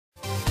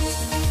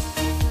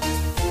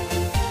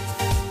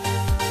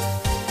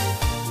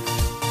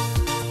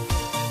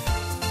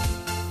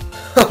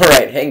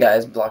Alright, hey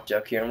guys,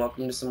 blockjok here, and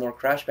welcome to some more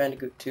Crash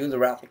Bandicoot 2, The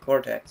Wrath of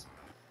Cortex.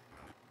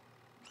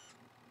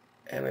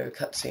 And we have a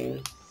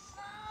cutscene.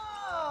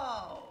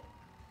 So,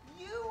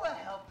 you were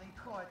helping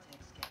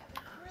Cortex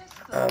gather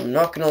crystals. I'm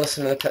not going to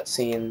listen to the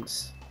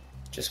cutscenes,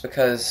 just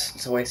because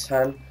it's a waste of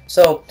time.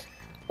 So,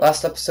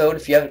 last episode,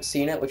 if you haven't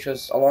seen it, which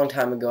was a long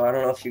time ago, I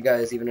don't know if you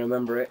guys even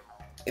remember it,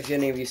 if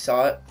any of you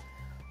saw it,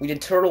 we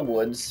did Turtle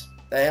Woods.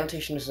 The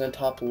annotation is in the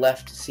top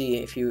left to see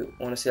if you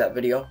want to see that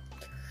video.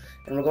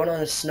 And we're going on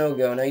a snow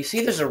go. Now you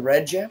see there's a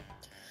red gem.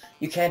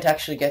 You can't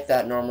actually get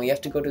that normally. You have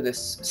to go to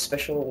this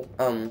special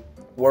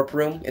warp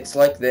room. It's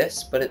like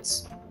this, but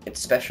it's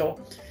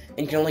special. And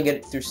you can only get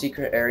it through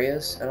secret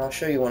areas. And I'll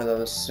show you one of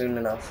those soon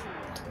enough.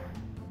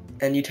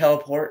 And you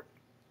teleport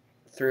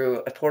through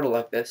a portal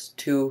like this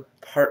to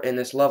part in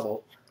this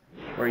level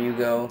where you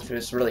go through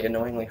this really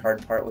annoyingly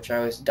hard part, which I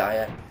always die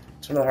at.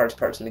 It's one of the hardest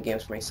parts in the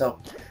games for me. So,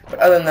 but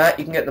other than that,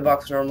 you can get the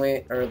box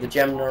normally, or the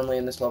gem normally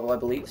in this level, I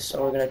believe.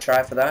 So we're gonna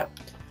try for that.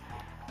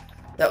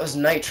 That was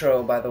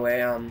Nitro, by the way.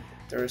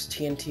 There was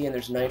TNT and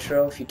there's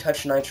Nitro. If you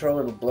touch Nitro,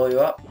 it'll blow you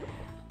up.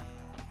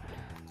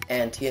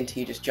 And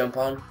TNT just jump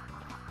on.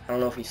 I don't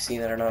know if you've seen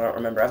that or not. I don't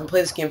remember. I haven't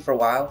played this game for a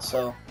while,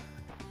 so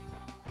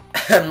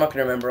I'm not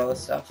gonna remember all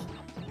this stuff.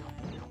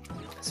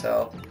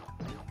 So,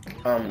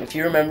 if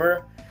you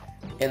remember,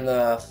 in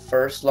the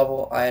first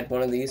level, I had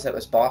one of these that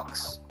was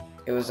box.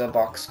 It was a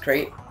box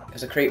crate. It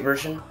was a crate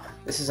version.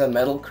 This is a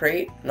metal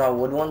crate, not a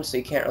wood one, so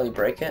you can't really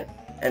break it,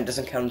 and it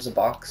doesn't count as a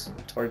box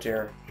towards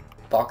your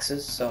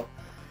boxes. So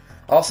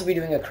I'll also be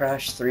doing a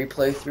Crash 3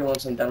 playthrough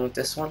once I'm done with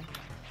this one,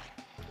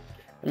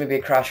 and maybe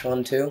a Crash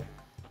 1 too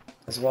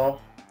as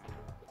well.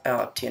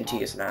 Oh,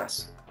 TNT is an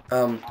ass,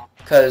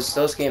 because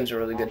those games are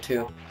really good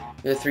too.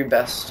 They're the three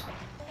best,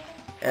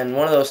 and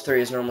one of those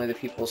three is normally the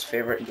people's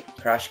favorite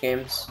Crash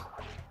games.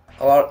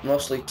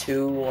 Mostly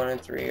 2, 1,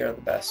 and 3 are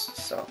the best.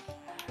 So,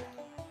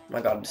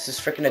 my God, this is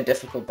freaking a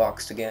difficult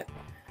box to get.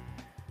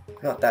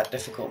 Not that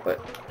difficult,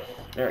 but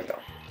there we go.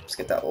 Let's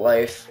get that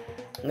life.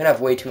 I'm gonna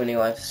have way too many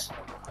lives.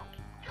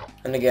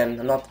 And again,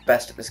 I'm not the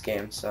best at this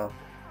game, so.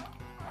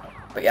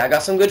 But yeah, I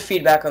got some good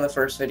feedback on the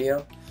first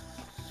video.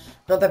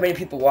 Not that many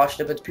people watched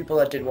it, but the people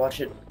that did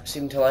watch it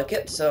seemed to like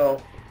it, so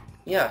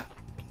yeah.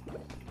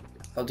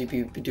 I'll be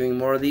doing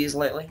more of these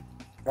lately.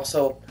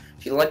 Also,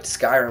 if you liked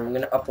Skyrim, I'm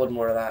gonna upload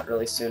more of that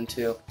really soon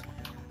too.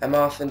 I'm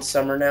off in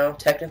summer now.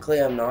 Technically,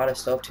 I'm not. I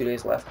still have 2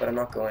 days left, but I'm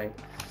not going.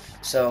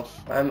 So,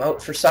 I'm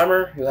out for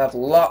summer. You'll have a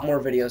lot more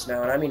videos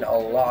now, and I mean a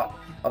lot.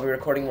 I'll be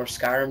recording more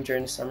Skyrim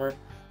during the summer.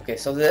 Okay,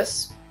 so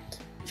this,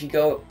 if you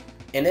go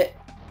in it,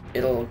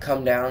 it'll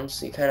come down,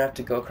 so you kind of have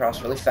to go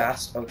across really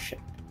fast. Oh, shit.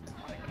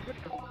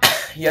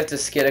 You have to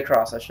skid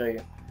across, I'll show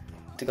you.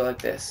 To go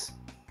like this.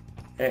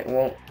 And it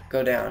won't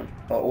go down.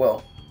 Well, it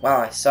will.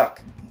 Wow, I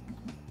suck.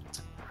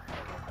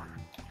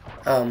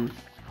 I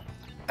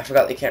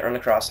forgot that you can't run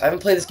across. I haven't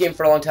played this game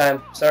for a long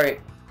time.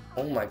 Sorry.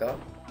 Oh my God.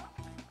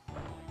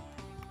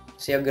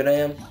 See how good I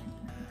am?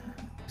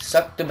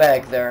 Suck the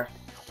bag there.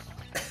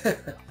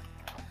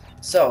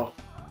 So.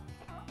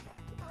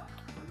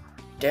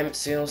 Damn it,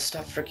 Seal.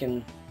 Stop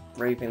freaking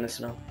raping the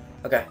snow.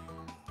 Okay.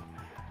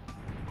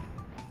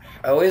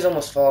 I always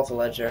almost fall off the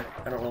ledge there.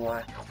 I don't know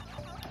why.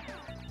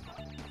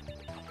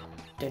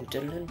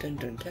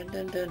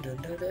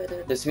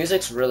 This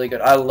music's really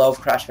good. I love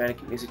Crash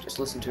Bandicoot music. Just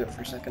listen to it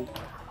for a second.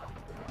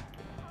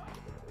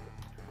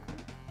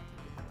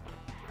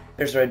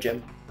 There's the red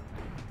gem.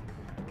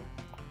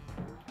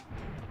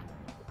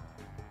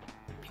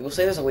 People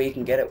say there's a way you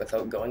can get it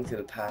without going through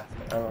the path.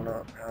 I don't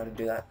know how to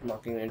do that. I'm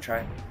not even gonna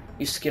try.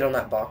 You skid on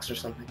that box or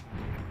something.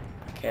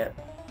 I can't.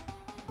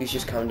 These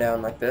just come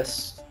down like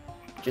this.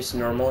 Just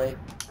normally.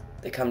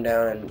 They come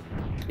down and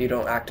you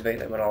don't activate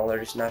them at all. They're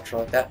just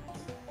natural like that.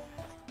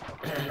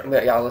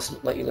 But yeah, I'll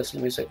let you listen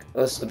to music.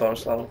 This is the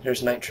bonus level.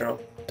 Here's Nitro.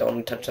 Don't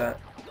want to touch that.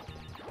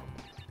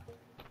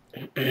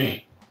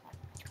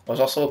 There's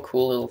also a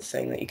cool little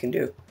thing that you can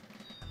do.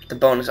 The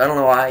bonus. I don't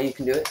know why you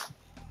can do it.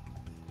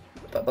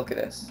 But look at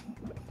this.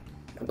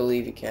 I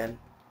believe you can.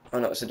 Oh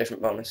no, it's a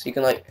different bonus. You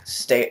can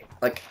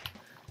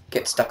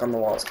get stuck on the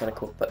wall. It's kind of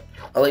cool. But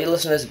I'll let you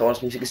listen to this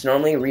bonus music. It's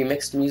normally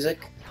remixed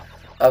music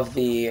of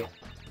the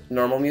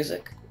normal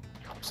music.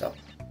 So.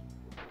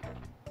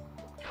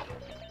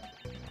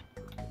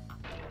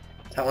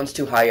 That one's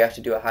too high. You have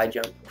to do a high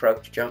jump,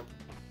 crouch jump,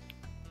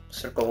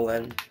 circle,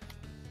 then.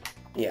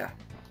 Yeah.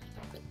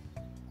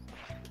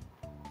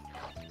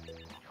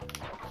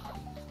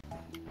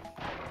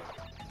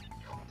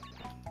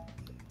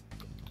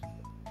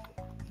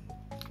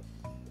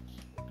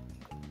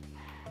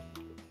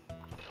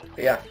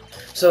 But yeah.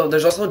 So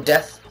there's also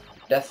death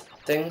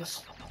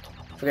things.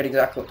 I forget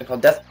exactly what they're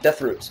called.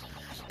 Death roots,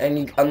 and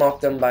you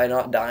unlock them by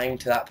not dying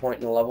to that point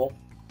in the level.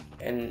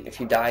 And if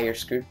you die, you're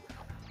screwed.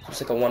 It's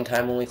like a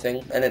one-time only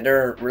thing, and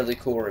they're really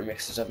cool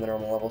remixes of the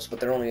normal levels, but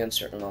they're only in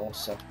certain levels.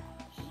 So.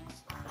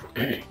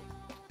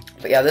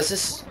 But yeah, this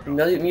is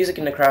music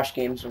in the Crash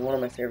games, and one of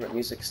my favorite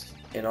musics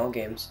in all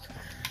games.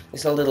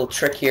 It's a little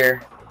trick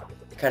here,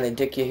 kind of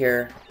dick you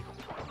here,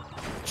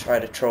 try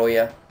to troll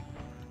you,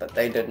 but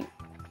they didn't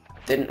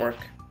work.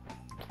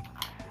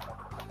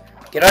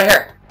 Get out of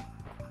here!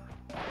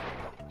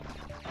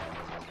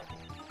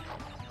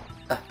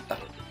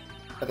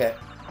 Okay,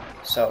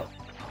 so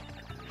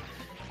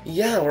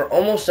yeah, we're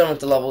almost done with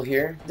the level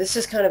here. This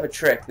is kind of a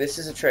trick. This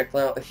is a trick.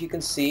 Now, if you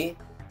can see,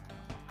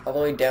 all the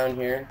way down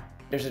here,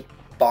 there's a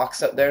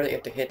box up there that you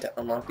have to hit to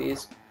unlock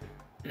these.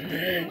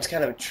 It's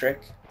kind of a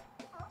trick.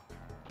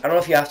 I don't know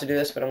if you have to do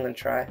this, but I'm going to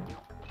try.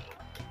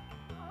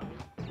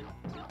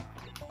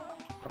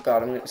 Oh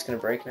god, it's going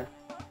to break now.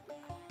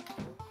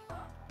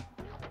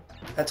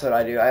 That's what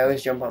I do. I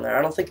always jump on there.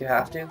 I don't think you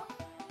have to.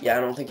 Yeah, I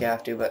don't think you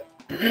have to, but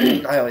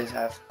I always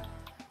have.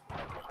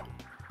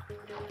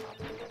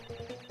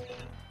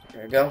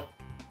 There we go.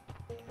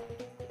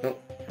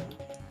 Nope.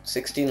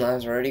 16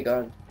 lives already.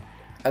 God.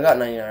 I got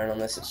 99 on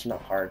this. It's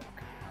not hard.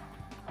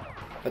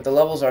 But the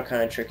levels are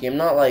kind of tricky. I'm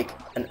not like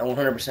an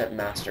 100%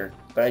 master,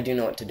 but I do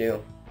know what to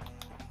do.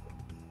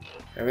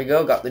 There we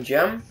go. Got the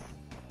gem.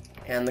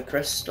 And the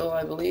crystal,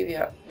 I believe.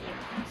 Yeah.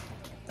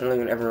 I don't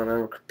even ever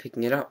remember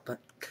picking it up, but...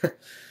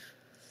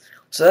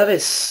 So that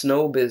is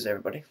Snow Biz,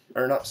 everybody.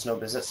 Or not Snow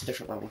Biz, that's a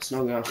different level.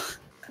 Snow Go.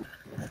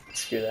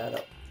 Screw that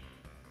up.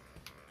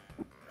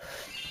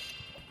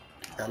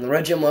 And the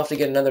red gem we'll have to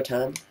get another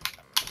time.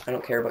 I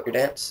don't care about your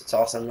dance. It's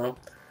awesome, though.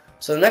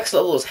 So the next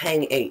level is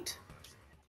Hang 8.